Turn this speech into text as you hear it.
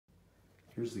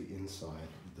Here's the inside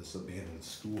of this abandoned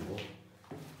school.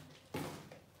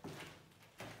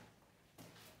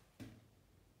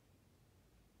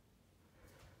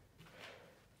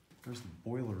 There's the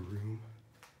boiler room.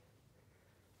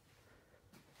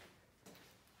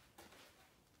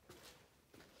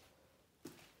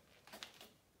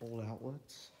 Old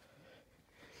outlets.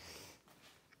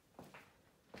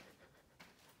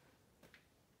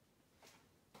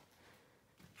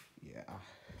 Yeah.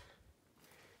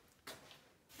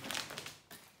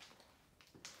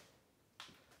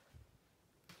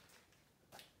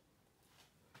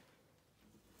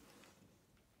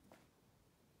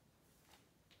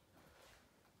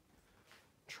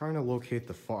 Trying to locate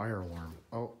the fire alarm.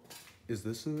 Oh, is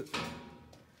this it?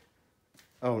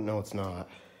 Oh, no, it's not.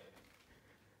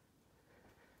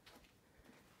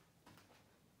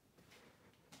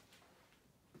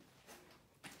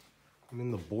 I'm in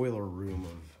the boiler room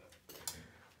of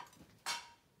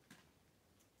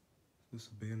this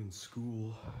abandoned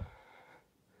school.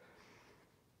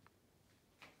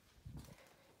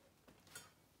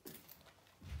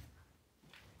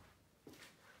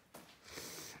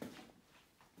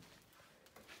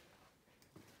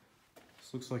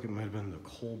 This looks like it might have been the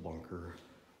coal bunker.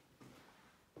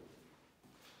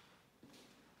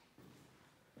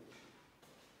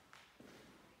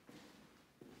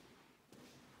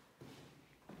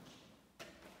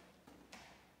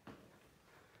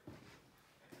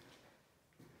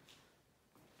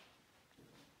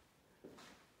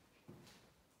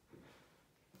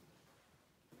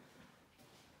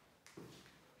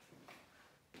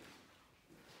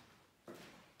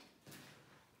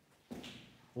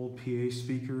 Old PA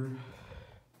speaker.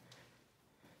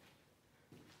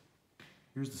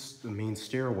 Here's the main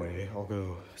stairway. I'll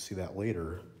go see that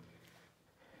later.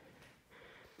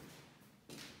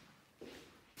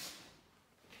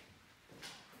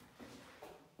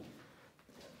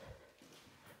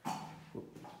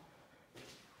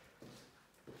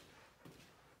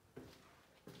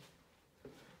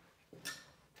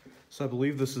 So I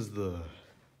believe this is the,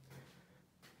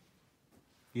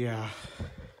 yeah.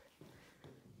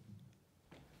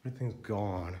 Everything's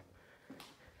gone.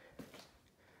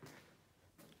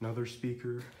 Another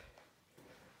speaker.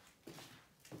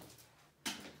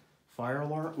 Fire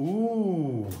alarm.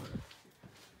 Ooh.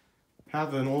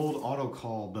 Have an old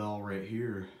Autocall bell right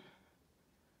here.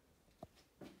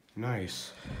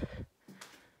 Nice.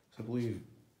 So I believe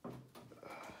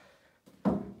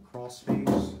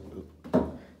crossface.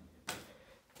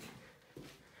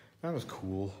 That was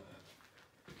cool.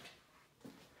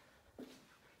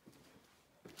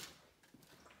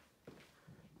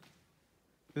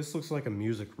 This looks like a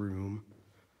music room.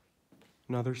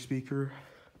 Another speaker.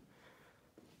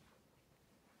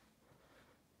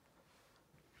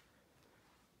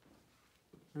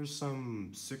 There's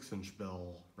some 6-inch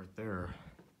bell right there.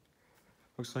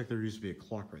 Looks like there used to be a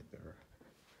clock right there.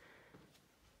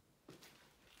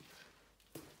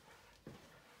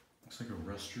 Looks like a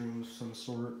restroom of some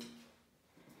sort.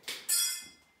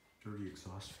 Dirty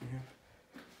exhaust fan.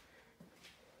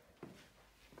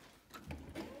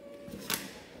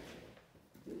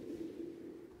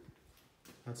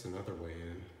 That's another way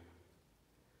in.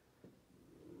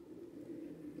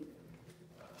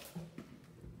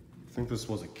 I think this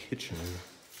was a kitchen.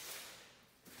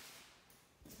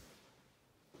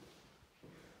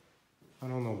 I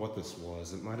don't know what this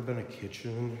was. It might have been a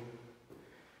kitchen.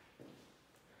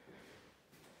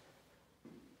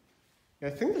 Yeah,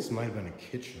 I think this might have been a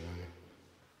kitchen.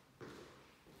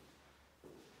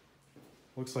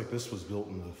 Looks like this was built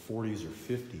in the 40s or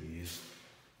 50s.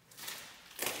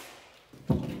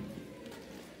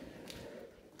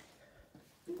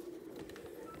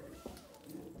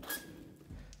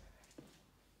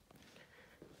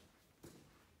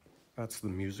 That's the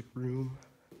music room.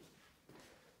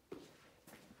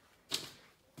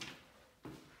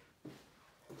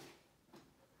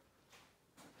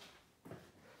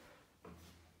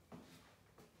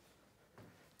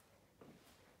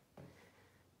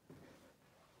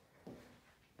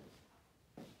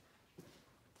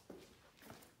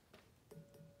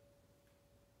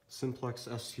 Simplex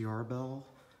STR bell.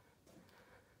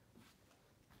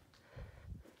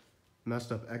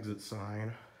 Messed up exit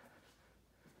sign.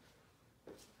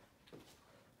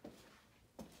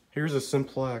 Here's a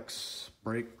Simplex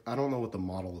brake. I don't know what the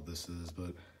model of this is,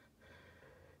 but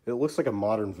it looks like a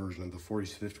modern version of the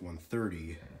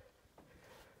 405130.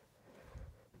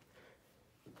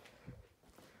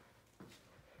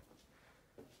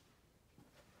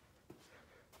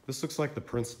 This looks like the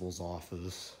principal's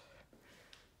office.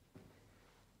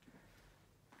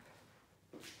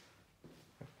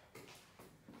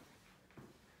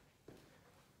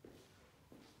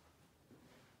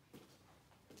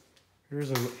 Here's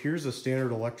a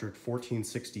standard electric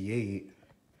 1468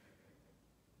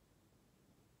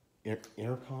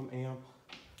 intercom amp.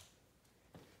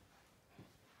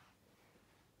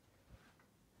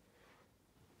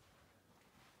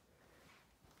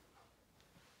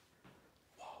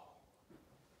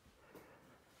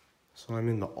 So I'm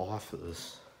in the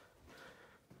office.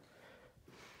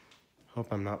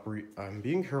 Hope I'm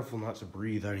being careful not to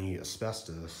breathe any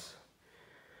asbestos.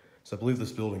 So I believe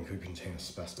this building could contain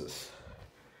asbestos.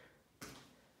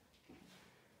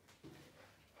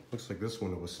 Looks like this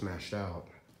window was smashed out.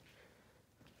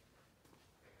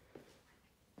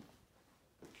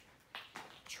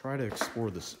 Try to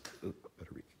explore this.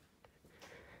 Better be.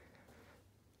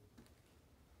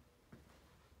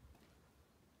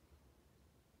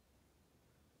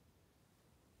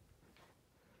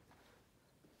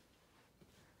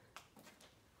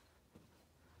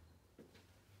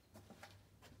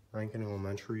 Rankin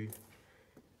Elementary.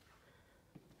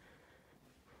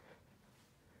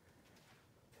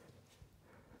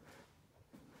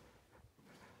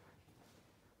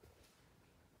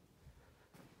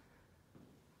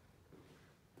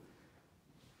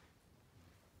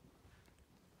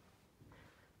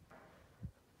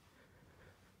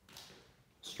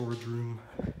 Storage room.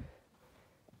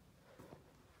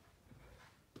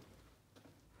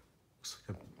 Looks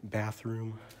like a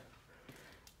bathroom.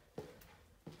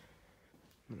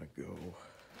 I'm gonna go.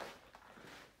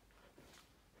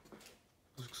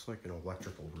 Looks like an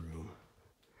electrical room.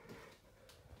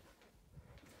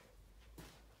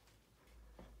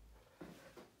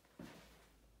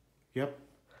 Yep.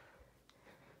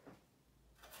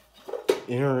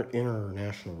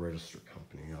 International Register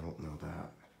Company. I don't know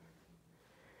that.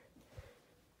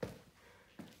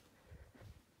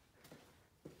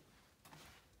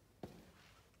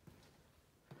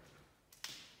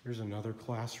 Here's another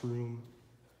classroom.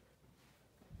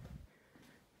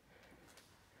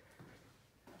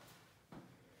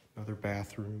 Another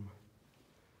bathroom.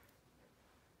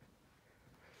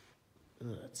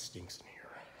 Ugh, it stinks in here.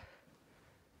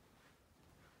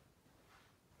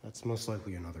 That's most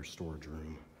likely another storage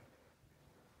room.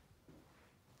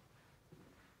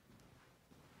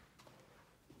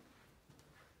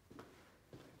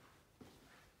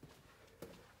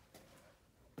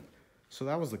 So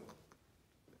that was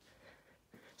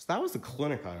the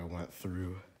clinic I went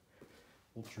through.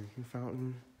 Old drinking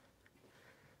fountain.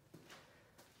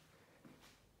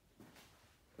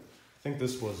 I think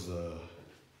this was the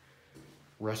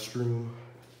restroom.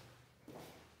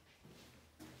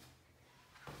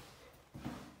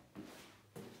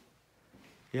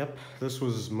 Yep, this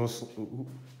was mostly.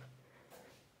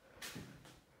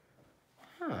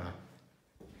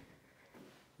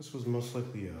 This was most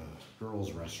likely a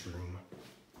girls' restroom.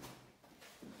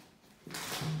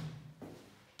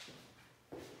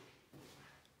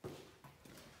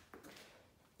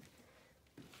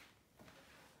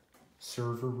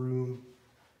 Server room.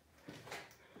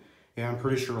 Yeah, I'm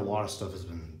pretty sure a lot of stuff has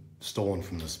been stolen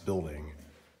from this building.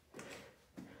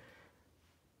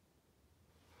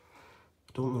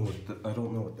 I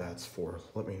don't know what that's for.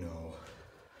 Let me know.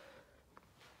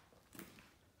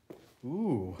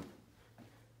 Ooh.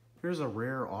 Here's a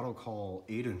rare Autocall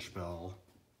 8-inch bell.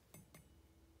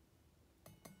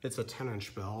 It's a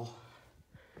 10-inch bell.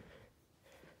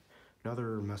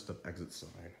 Another messed up exit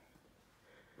sign.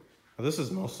 Now, this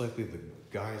is most likely the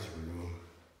guy's room.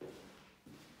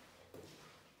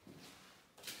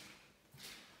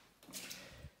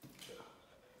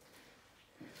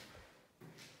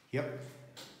 Yep.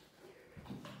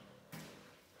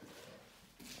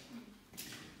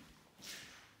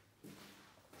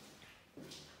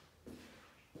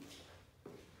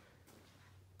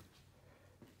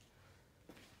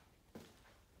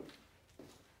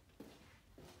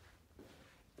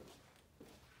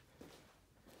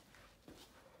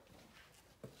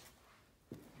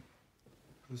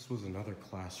 This was another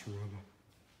classroom.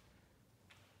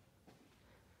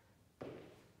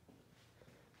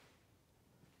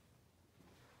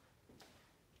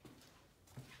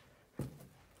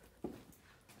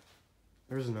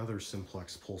 There's another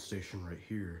Simplex pull station right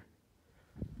here.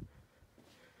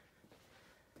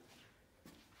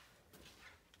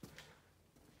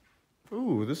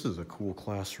 Ooh, this is a cool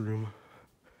classroom.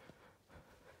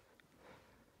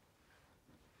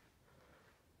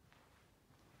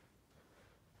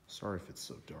 Sorry if it's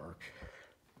so dark.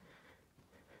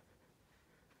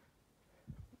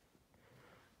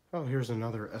 Oh, here's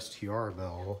another STR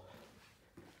bell.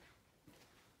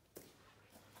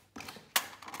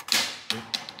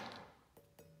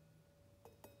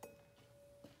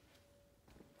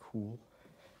 Cool.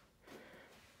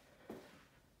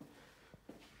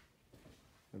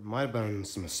 might have been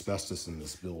some asbestos in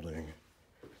this building.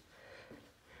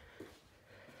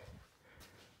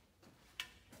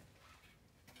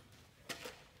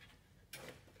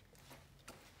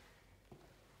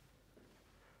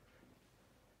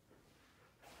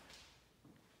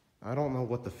 I don't know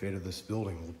what the fate of this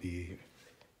building will be.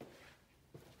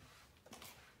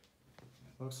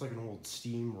 Looks like an old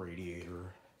steam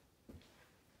radiator.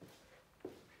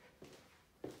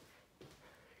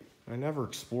 I never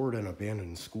explored an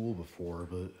abandoned school before,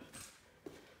 but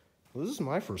this is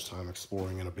my first time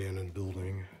exploring an abandoned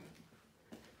building.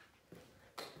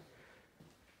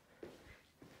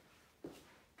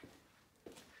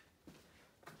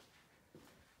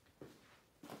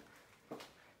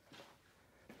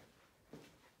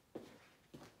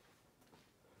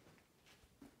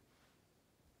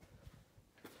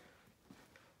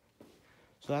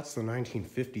 So that's the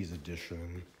 1950s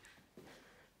edition.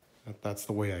 That's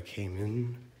the way I came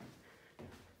in.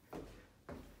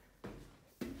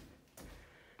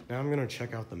 Now I'm gonna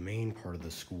check out the main part of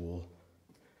the school.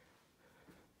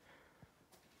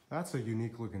 That's a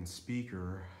unique looking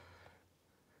speaker.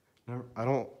 I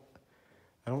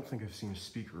don't think I've seen a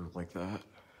speaker like that.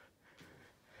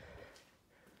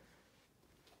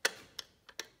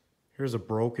 Here's a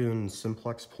broken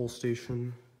Simplex pull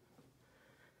station.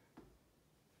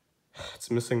 It's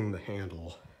missing the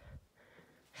handle.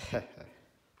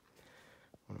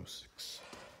 106.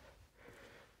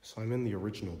 So I'm in the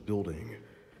original building.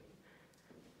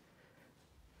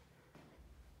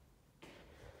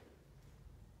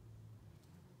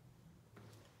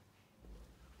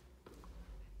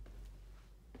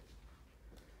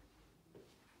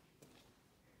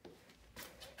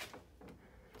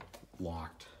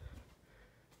 Locked.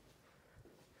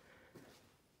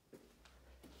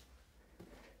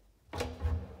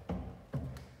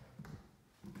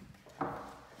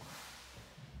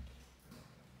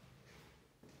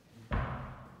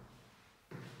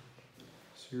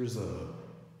 Here's a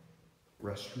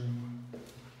restroom.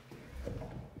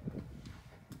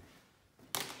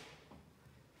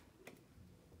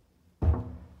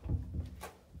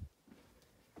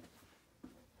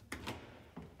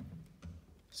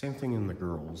 Same thing in the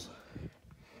girls.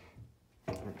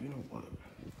 You know what?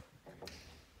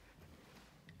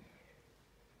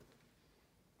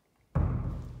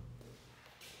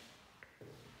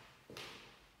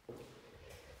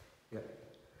 Yep.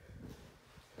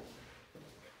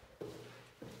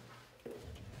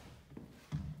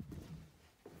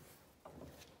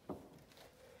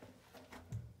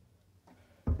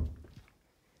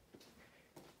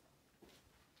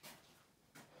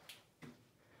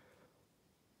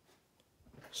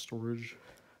 Storage.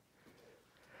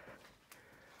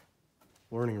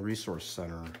 Learning Resource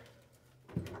Center.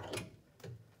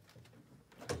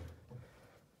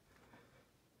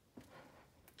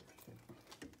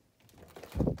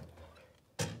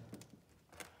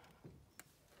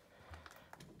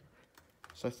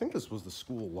 So I think this was the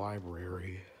school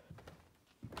library.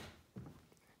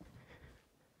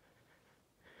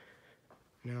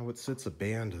 Now it sits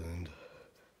abandoned.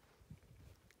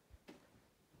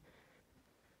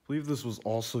 I believe this was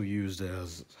also used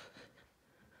as,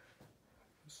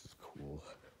 this is cool.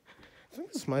 I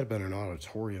think this might have been an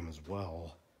auditorium as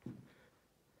well.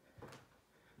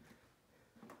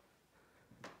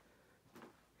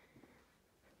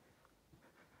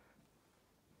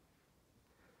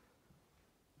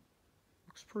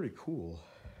 Looks pretty cool.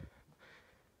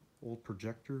 Old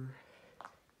projector.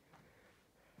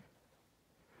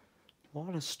 A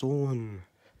lot of stolen.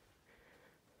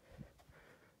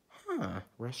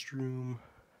 Restroom.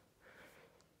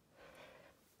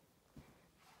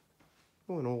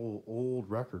 Oh, an old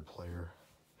record player.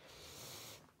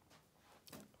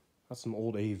 That's some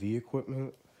old AV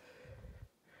equipment.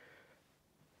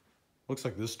 Looks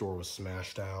like this door was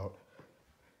smashed out.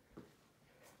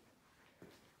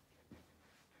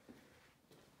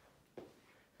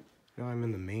 Now I'm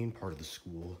in the main part of the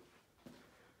school.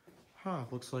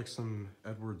 Looks like some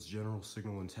Edwards General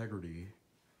Signal Integrity.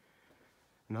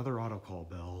 Another autocall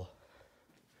bell.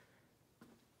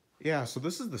 Yeah, so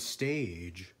this is the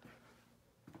stage.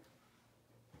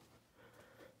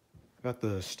 Got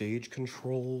the stage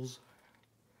controls.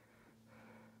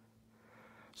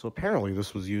 So apparently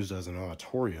this was used as an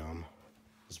auditorium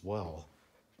as well.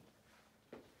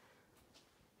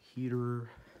 Heater.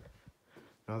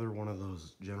 Another one of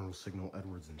those General Signal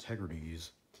Edwards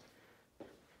Integrities.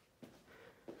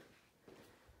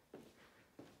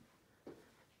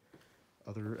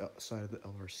 Other side of the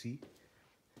LRC.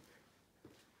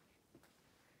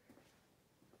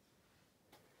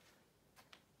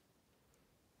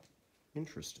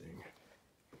 Interesting.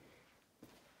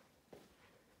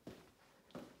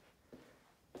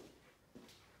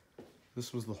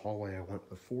 This was the hallway I went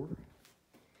before.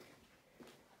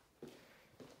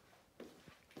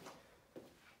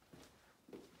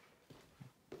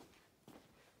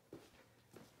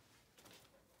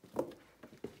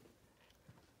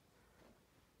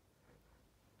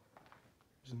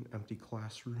 There's an empty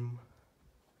classroom.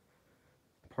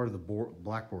 Part of the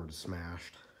blackboard is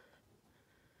smashed.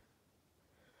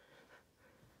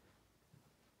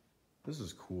 This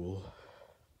is cool.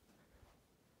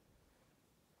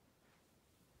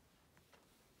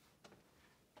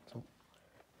 So,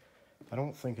 I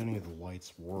don't think any of the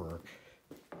lights work.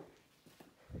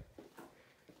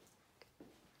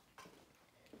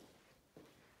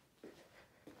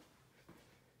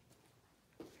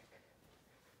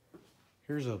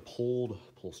 Here's a pull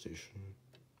station.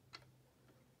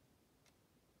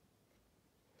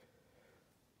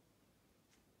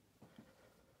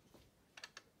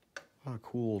 A lot of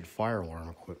cool old fire alarm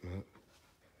equipment.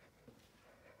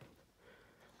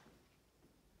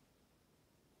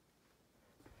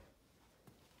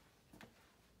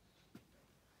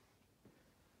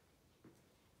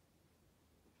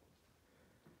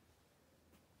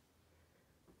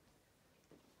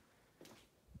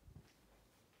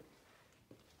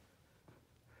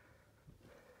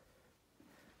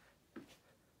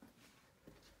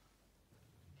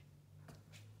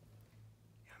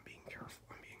 Yeah, I'm being careful.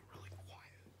 I'm being really quiet.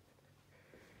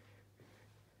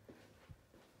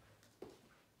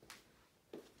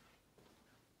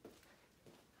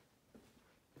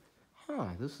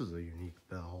 Huh, this is a unique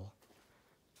bell.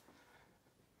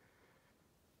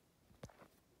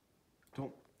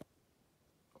 Don't.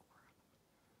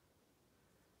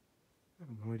 I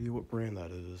have no idea what brand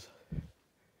that is.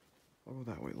 I'll go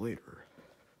that way later.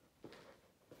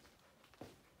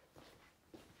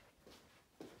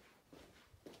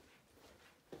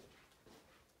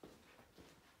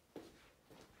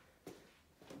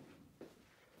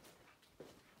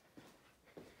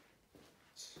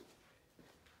 It's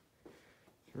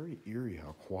very eerie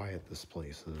how quiet this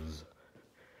place is.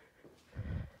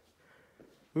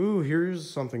 Ooh, here's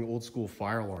something old school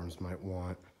fire alarms might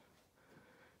want.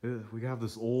 We have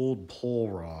this old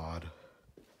pull rod.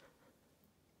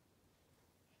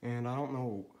 And I don't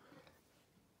know.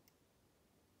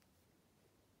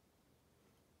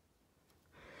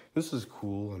 This is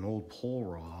cool, an old pull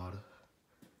rod.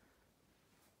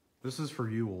 This is for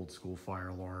you old school fire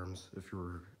alarms if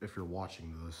you're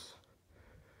watching this.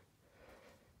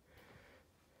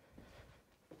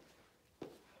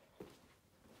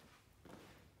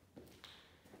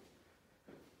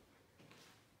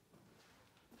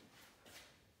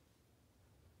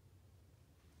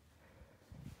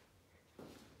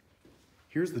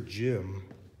 Here's the gym.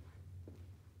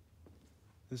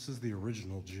 This is the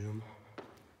original gym.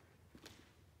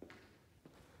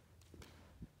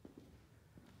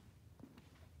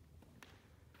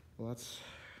 Well, that's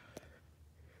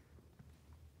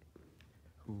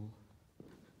cool.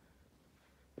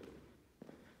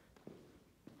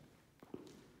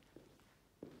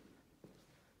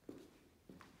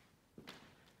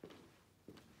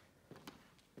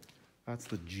 That's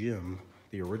the gym,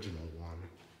 the original one.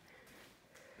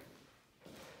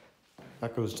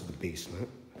 That goes to the basement.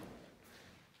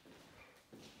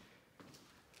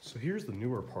 So here's the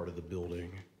newer part of the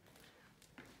building.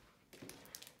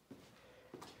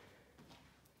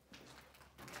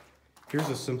 Here's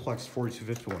a Simplex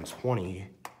 4250-120.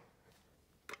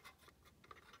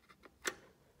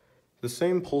 The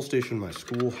same pull station my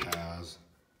school has.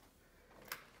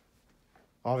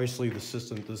 Obviously the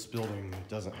system at this building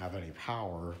doesn't have any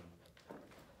power.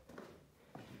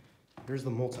 Here's the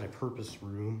multi-purpose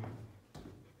room.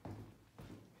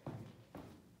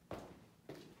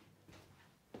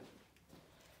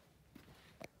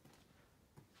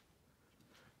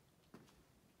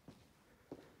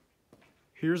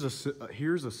 Here's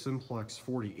a Simplex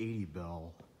 4080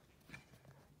 bell.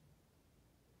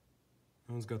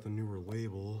 That one's got the newer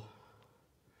label.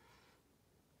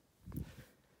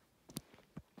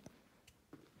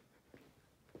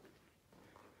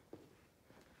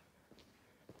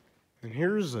 And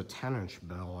here's a 10-inch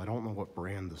bell. I don't know what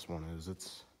brand this one is.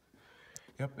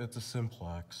 Yep, it's a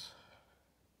Simplex.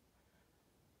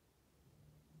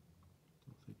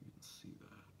 I don't think you can see that.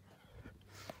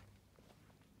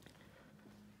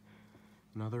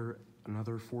 Another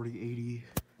 4080.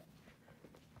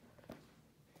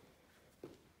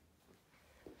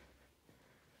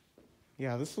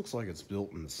 Yeah, this looks like it's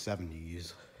built in the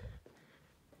 70s.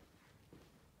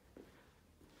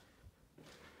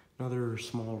 Another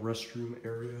small restroom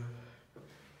area.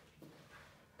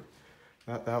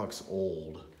 That looks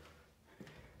old.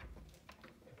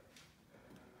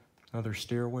 Another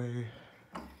stairway.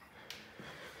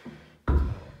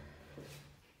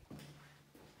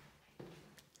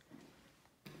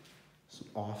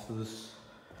 off this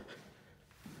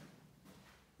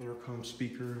intercom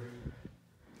speaker.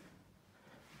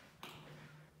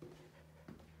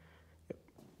 Yep,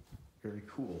 very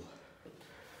cool.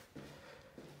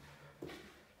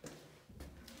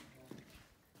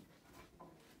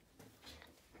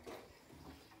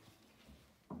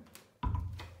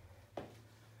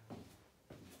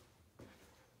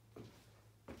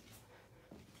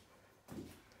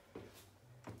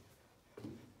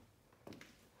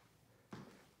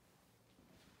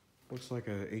 Looks like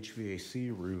a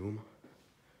HVAC room.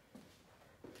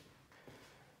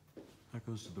 That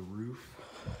goes to the roof.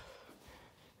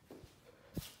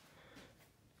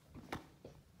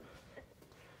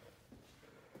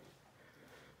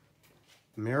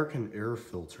 American air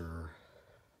filter.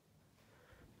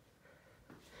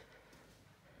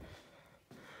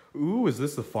 Ooh, is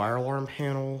this the fire alarm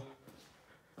panel?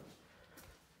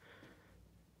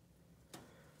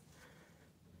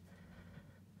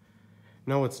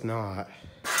 No, it's not.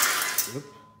 Oop.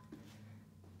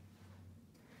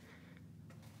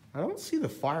 I don't see the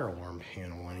fire alarm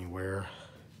panel anywhere.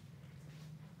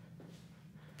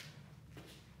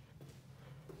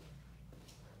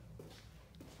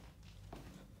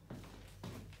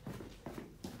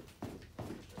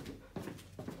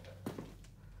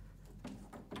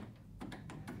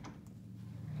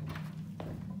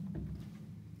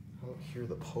 I don't hear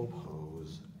the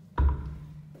po-pos.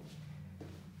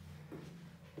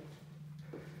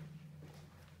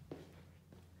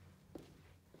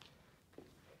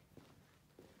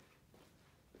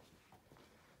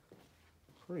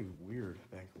 Pretty weird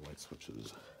bank light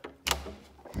switches.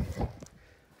 This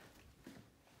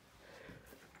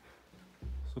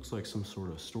looks like some sort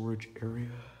of storage area.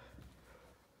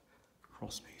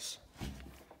 Crawl space.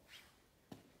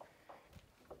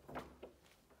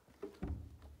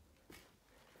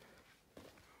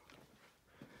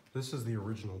 This is the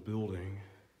original building.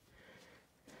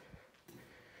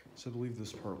 So I believe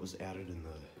this part was added in the...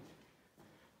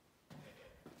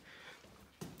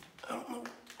 I don't know.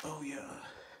 Oh yeah.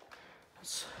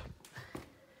 So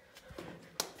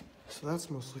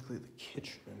that's most likely the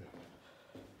kitchen.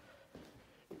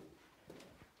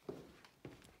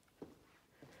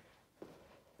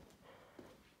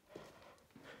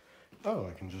 Oh,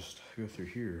 I can just go through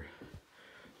here.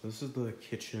 This is the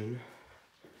kitchen.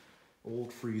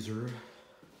 Old freezer.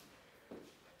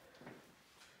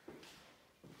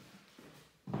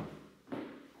 I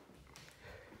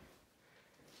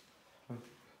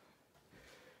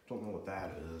don't know what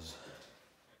that is.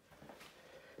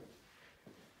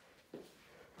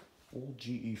 Old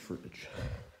GE fridge.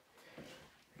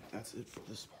 That's it for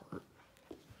this part.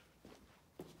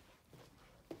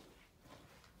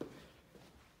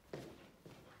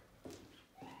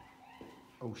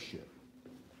 Oh shit.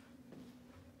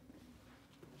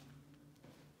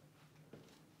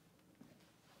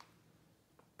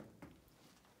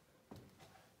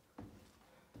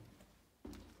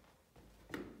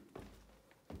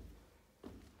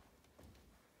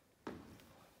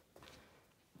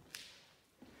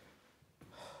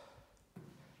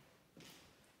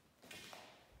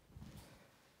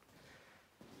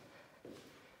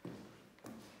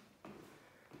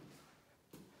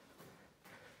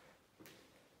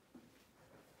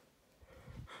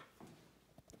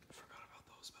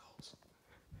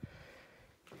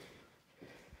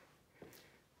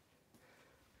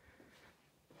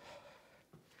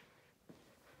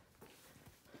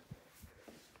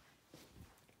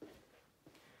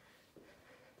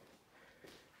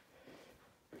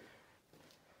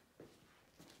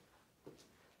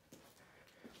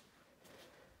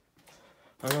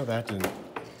 I know that didn't. I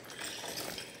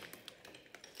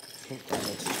think that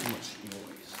makes too much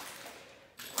noise.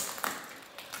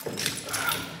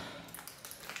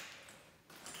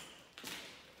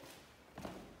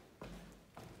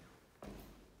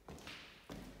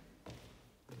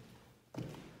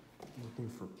 Looking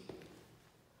for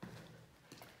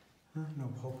no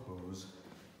po-pos.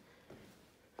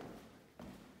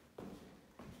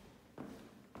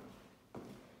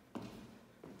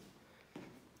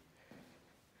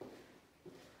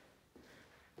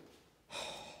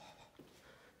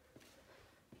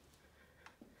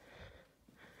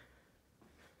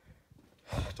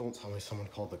 Don't tell me someone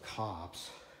called the cops.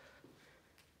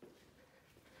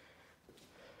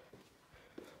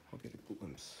 I'll get a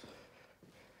glimpse.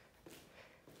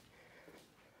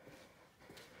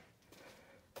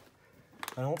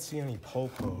 I don't see any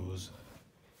po-pos,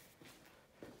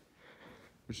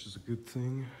 which is a good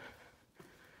thing.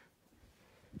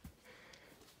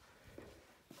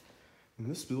 And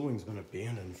this building's been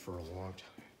abandoned for a long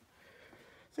time.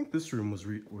 I think this room is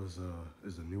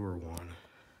a newer one.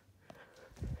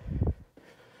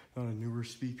 Not a newer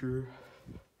speaker.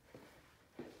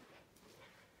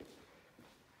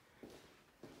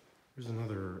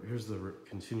 Here's the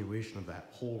continuation of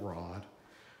that pull rod.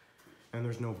 And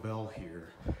there's no bell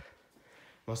here.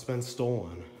 Must have been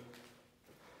stolen.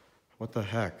 What the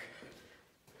heck?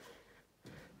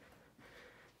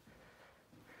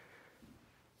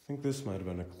 I think this might have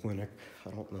been a clinic. I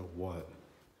don't know what.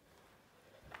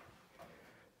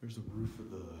 There's the roof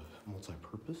of the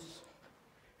multi-purpose.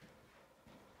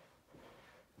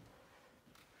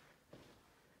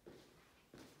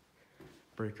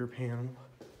 Breaker panel.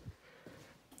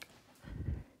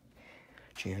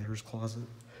 Janitor's closet.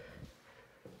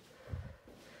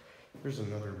 There's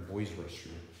another boys'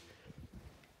 restroom.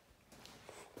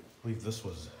 I believe this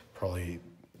was probably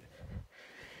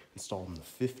installed in the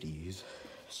 50s.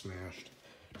 Smashed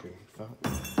drinking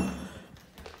fountain.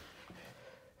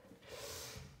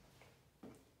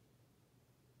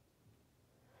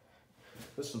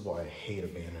 This is why I hate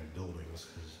abandoned buildings,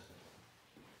 because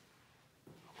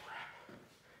oh crap.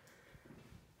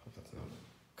 Hope that's not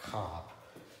a cop.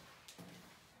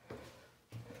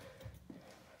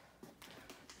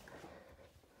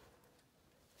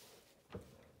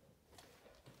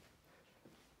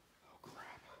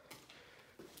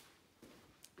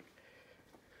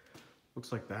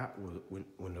 Looks like that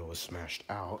window was smashed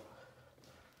out.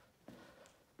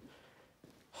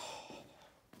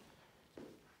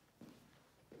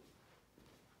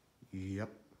 Yep.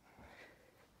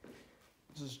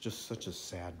 This is just such a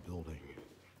sad building.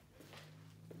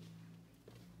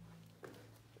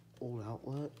 Old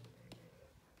outlet.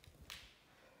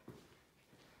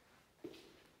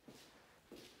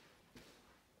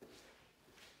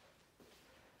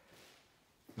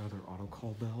 Another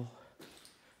Autocall bell.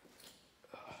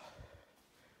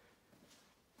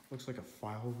 Looks like a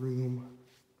file room.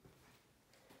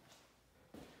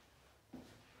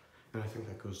 And I think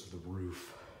that goes to the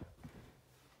roof.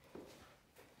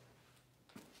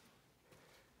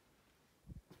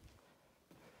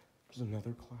 There's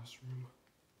another classroom.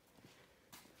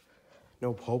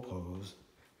 No popos.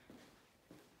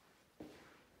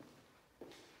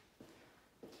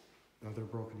 Another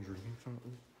broken drinking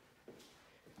fountain.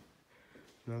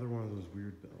 Another one of those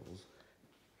weird bells.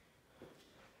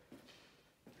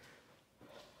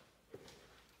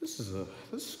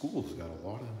 This school's got a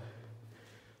lot of,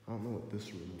 I don't know what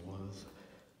this room was.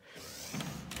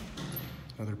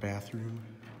 Another bathroom.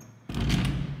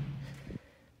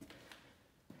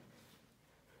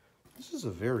 This is a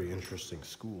very interesting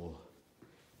school.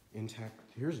 Intact,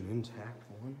 here's an intact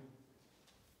one.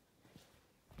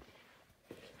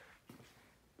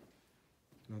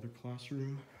 Another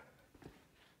classroom.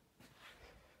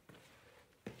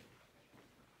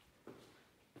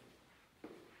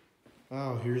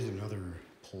 Oh, here's another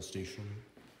pull station.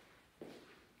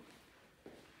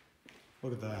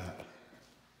 Look at that.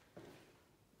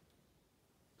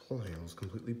 Pull handle's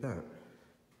completely bent.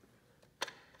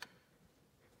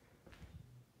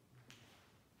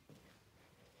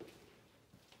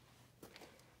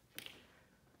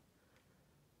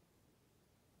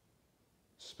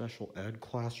 Special ed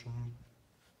classroom.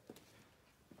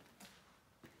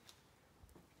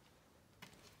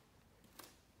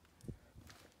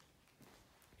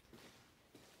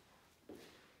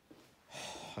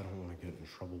 I don't want to get in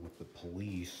trouble with the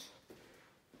police.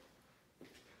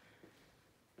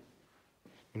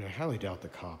 I highly doubt the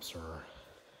cops are.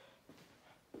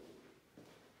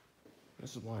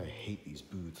 This is why I hate these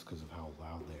booths, because of how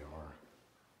loud they are.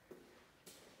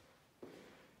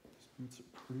 These booths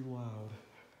are pretty loud.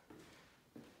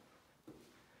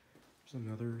 There's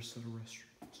another set of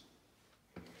restrooms.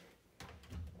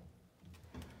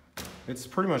 It's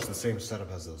pretty much the same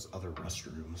setup as those other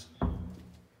restrooms.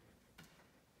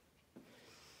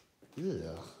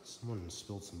 Yeah, someone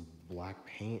spilled some black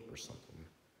paint or something.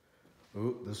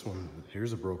 Oh, this one,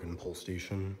 here's a broken pull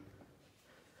station.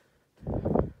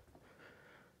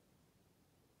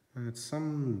 And it's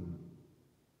some,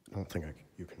 I don't think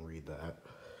you can read that.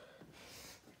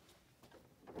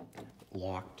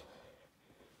 Locked.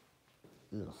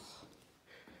 Ugh,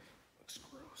 looks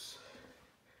gross.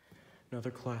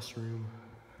 Another classroom.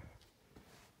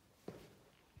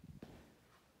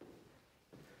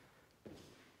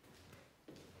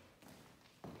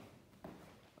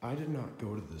 I did not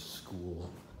go to this school.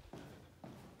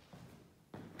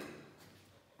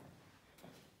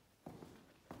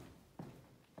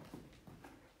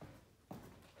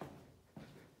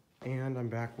 And I'm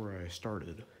back where I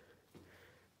started.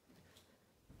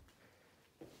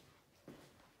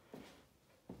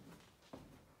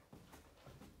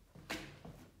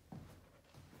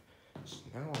 So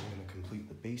now I'm going to complete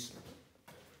the basement.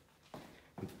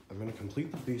 I'm gonna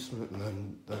complete the basement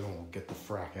and then I'll get the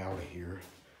frack out of here.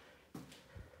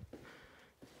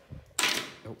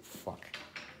 Oh, fuck.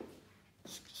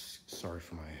 Sorry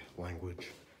for my language.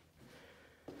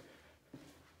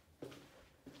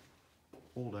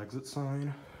 Old exit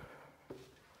sign.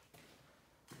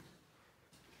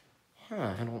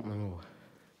 Huh, I don't know.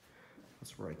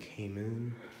 That's where I came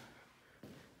in.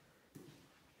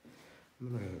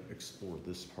 I'm gonna explore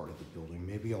this part of the building.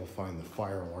 Maybe I'll find the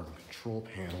fire alarm control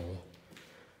panel.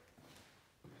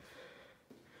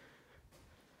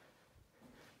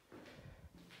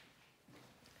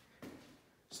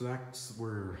 So that's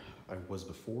where I was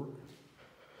before.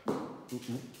 Ooh,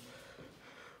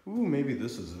 maybe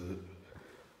this is it.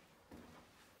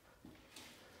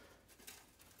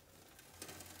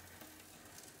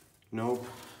 Nope.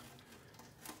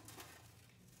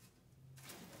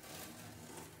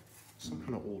 Some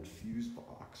kind of old fuse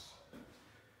box.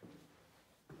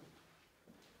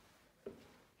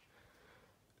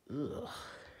 Ugh.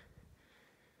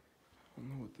 I don't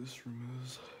know what this room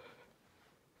is.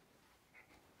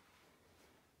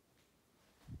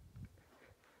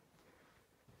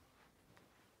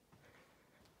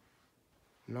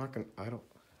 I'm not gonna,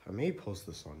 I may post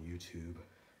this on YouTube.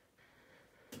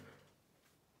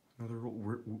 I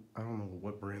don't know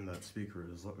what brand that speaker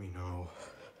is, let me know.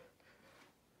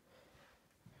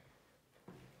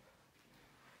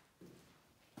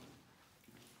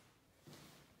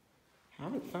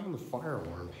 Haven't found the fire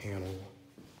alarm panel.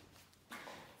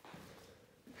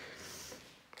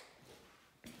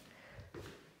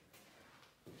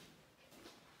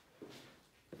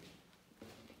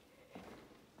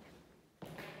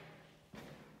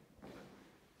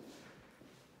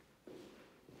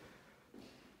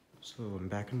 So I'm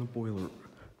back in the boiler.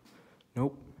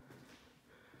 Nope.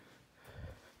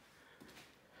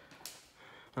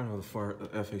 I know the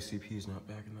FACP is not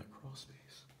back in that crawl space.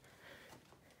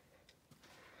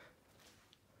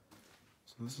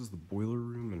 So this is the boiler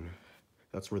room, and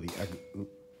that's where the egg.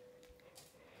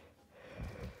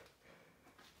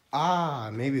 Ah,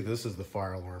 maybe this is the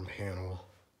fire alarm panel.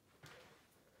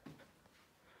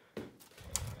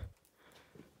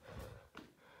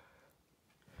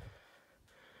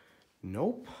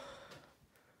 Nope.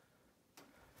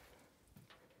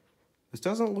 This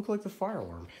doesn't look like the fire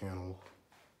alarm panel.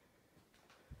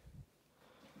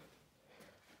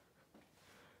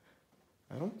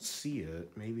 I don't see it.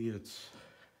 Maybe it's...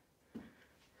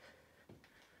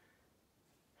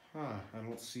 Huh, I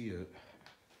don't see it.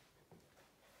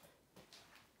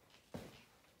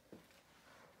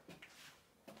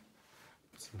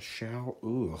 Some shower.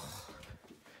 Ugh.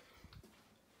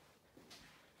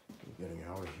 I'm getting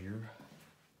out of here.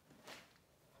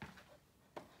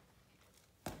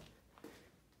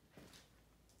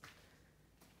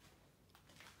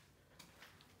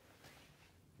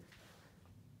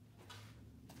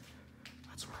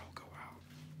 That's where I'll go out.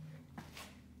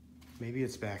 Maybe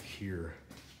it's back here.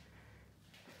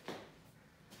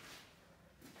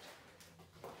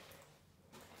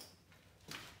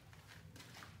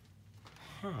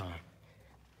 Huh.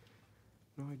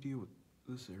 No idea what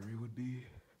this area would be.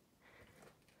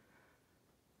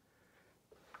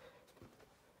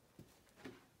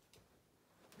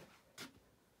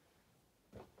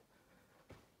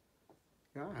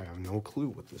 Yeah, I have no clue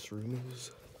what this room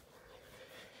is.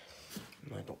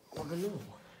 And I don't want to know.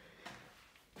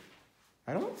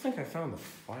 I don't think I found the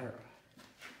fire.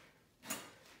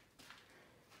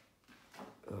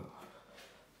 Ugh.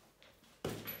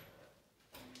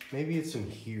 Maybe it's in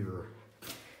here.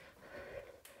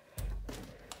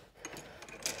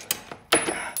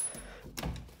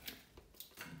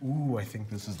 Ooh, I think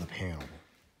this is the panel.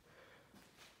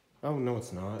 Oh, no,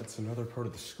 it's not. It's another part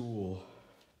of the school.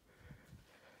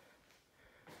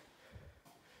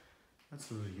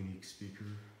 That's a unique speaker.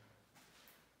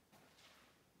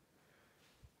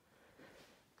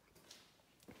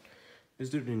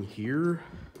 Is it in here?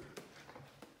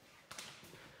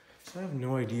 So I have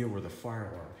no idea where the fire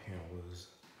alarm panel is.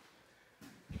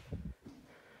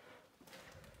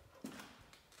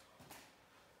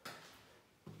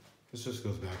 This just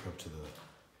goes back up to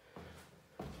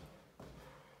the...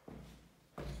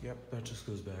 Yep, that just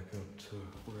goes back up to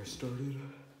where I started.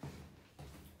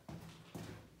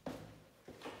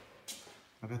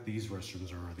 I bet these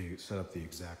restrooms are set up the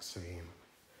exact same.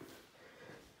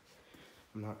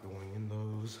 I'm not going in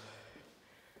those.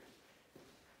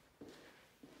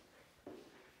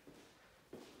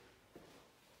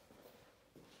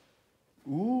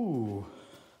 Ooh.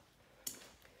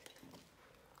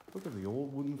 Look at the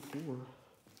old wooden floor.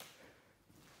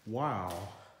 Wow.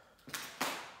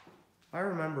 I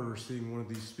remember seeing one of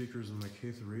these speakers in my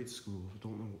K-8 school. I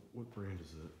don't know what brand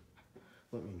is it.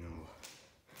 let me know.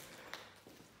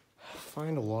 I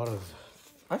found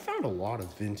a lot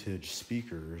of vintage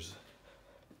speakers.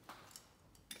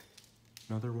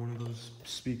 Another one of those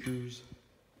speakers.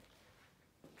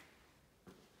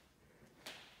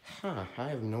 Huh, I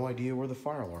have no idea where the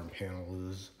fire alarm panel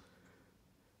is.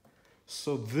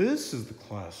 So this is the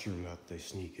classroom that they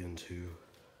sneak into.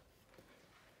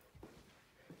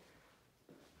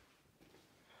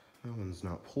 That one's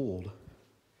not pulled.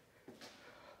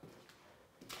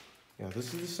 Yeah,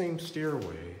 this is the same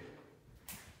stairway.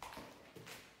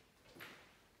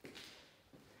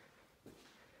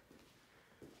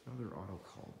 Another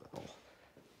Autocall bell.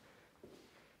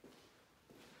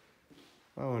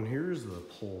 Oh, and here's the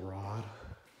pull rod.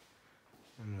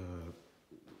 And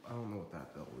I don't know what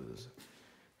that bell is.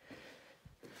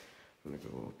 I'm gonna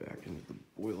go back into the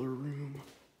boiler room.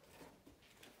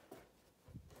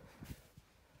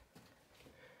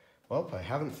 Well, I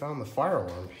haven't found the fire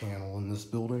alarm panel in this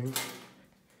building.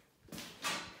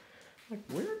 Like,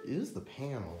 where is the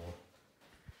panel?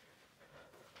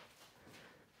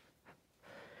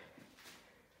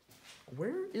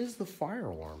 Where is the fire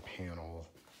alarm panel?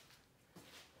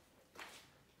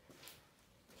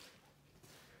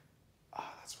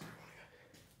 Ah, that's where I want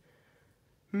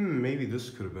to go. Maybe this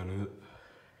could have been it.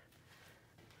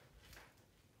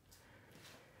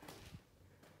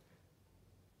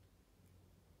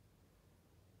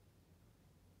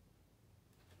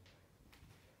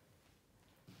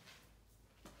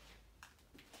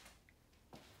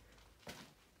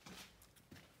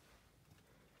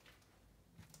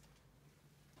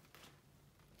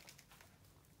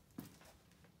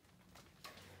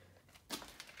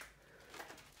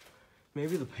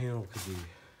 Maybe the panel could be...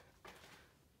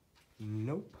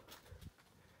 Nope.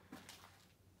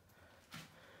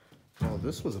 Well,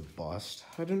 this was a bust.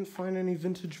 I didn't find any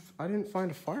vintage... I didn't find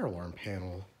a fire alarm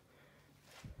panel.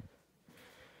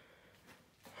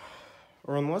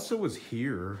 Or unless it was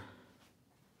here.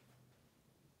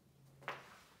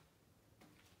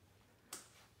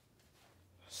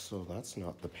 So that's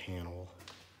not the panel.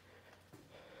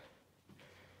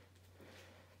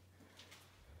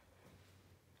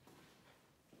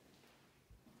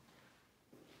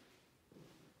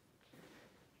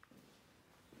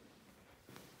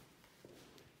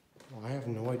 Well, I have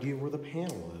no idea where the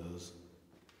panel is.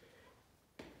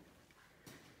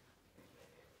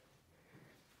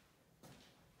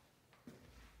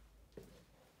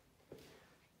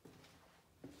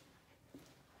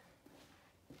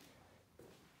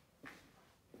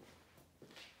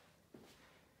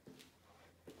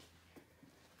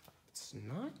 It's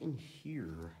not in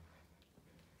here.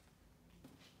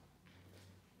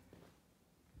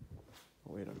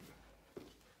 Wait a minute.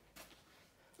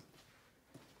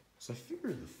 So I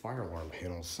figured the fire alarm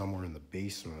panel is somewhere in the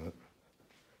basement.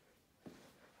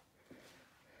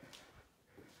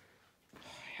 I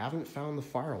haven't found the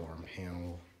fire alarm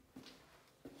panel.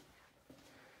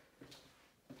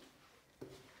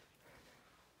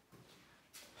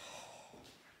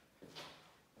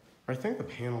 I think the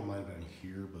panel might have been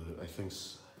here, but I think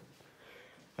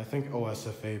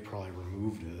OSFA probably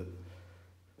removed it.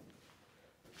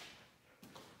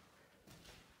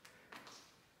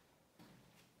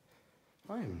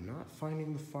 I am not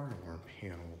finding the fire alarm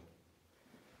panel.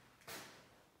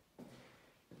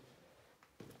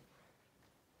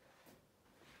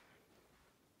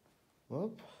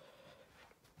 Well,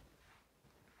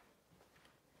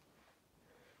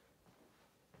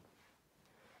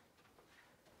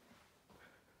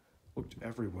 looked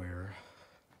everywhere.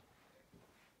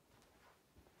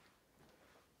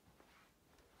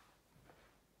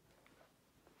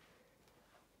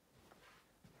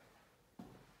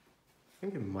 I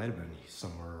think it might have been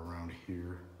somewhere around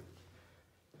here.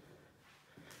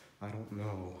 I don't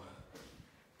know.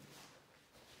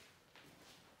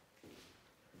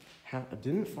 I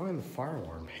didn't find the fire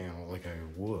alarm panel like I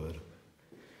would.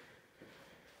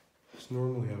 Because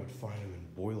normally I would find them in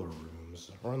boiler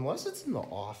rooms, or unless it's in the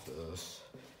office.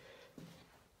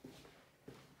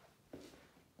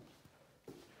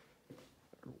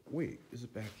 Wait, is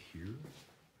it back here?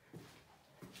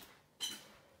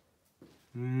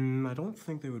 I don't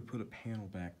think they would put a panel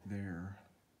back there.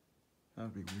 That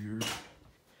would be weird.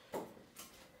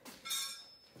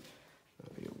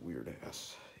 That'd be a weird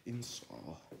ass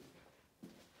install.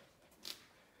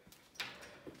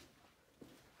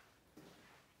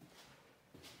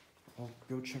 I'll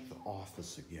go check the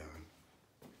office again.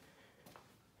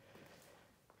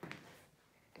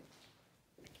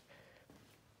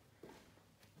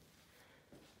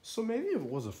 So maybe if it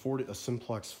was a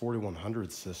Simplex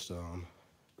 4100 system,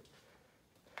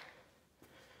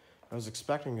 I was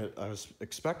expecting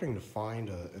to find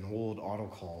an old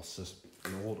autocall system,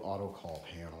 an old autocall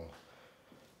panel,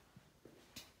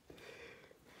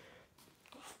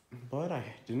 but I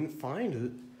didn't find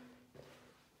it.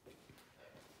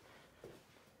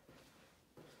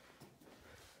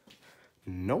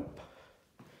 Nope.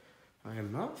 I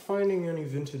am not finding any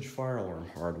vintage fire alarm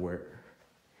hardware.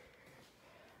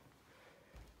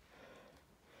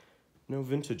 No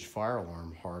vintage fire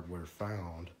alarm hardware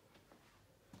found.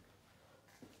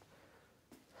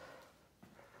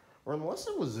 Or unless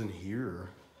it was in here.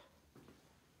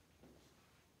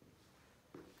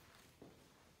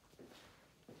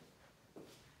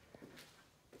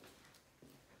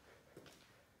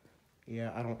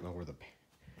 Yeah, I don't know where the...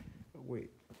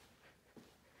 Wait.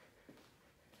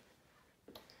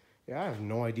 Yeah, I have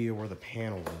no idea where the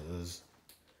panel is.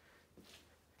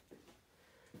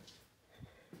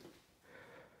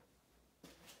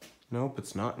 Nope,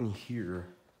 it's not in here.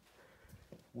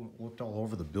 Looked all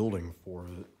over the building for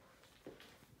it.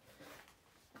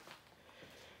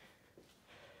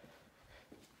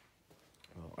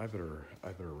 Well, I better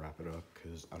wrap it up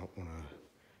because I don't want to.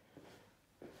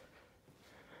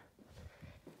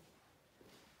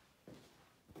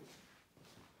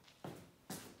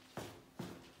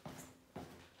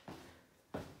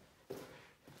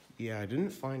 Yeah, I didn't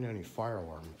find any fire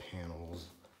alarm panels.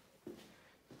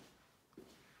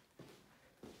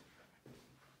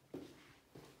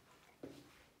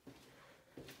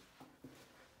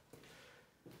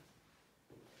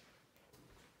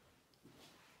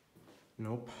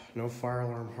 Nope, no fire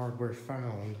alarm hardware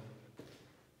found.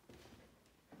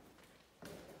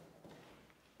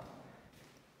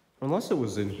 Unless it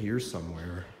was in here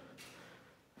somewhere.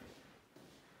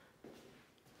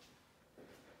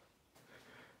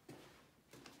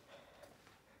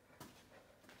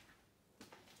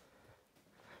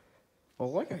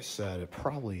 Well, like I said, it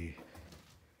probably...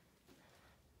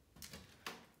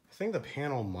 I think the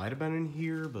panel might have been in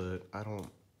here, but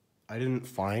I didn't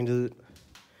find it.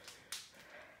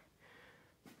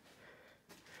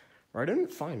 Or I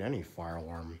didn't find any fire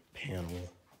alarm panel.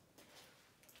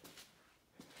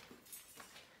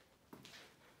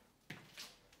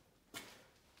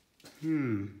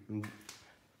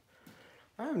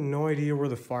 I have no idea where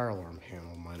the fire alarm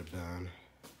panel might have been.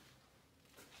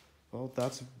 Well,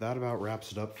 that about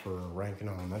wraps it up for Rankin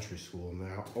Elementary School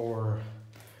now. Or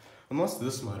unless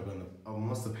this might have been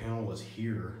unless the panel was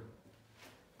here.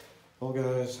 Well,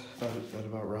 guys, that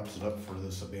about wraps it up for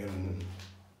this abandoned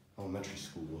elementary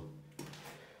school.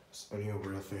 Sunny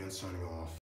O'Brien fan signing off.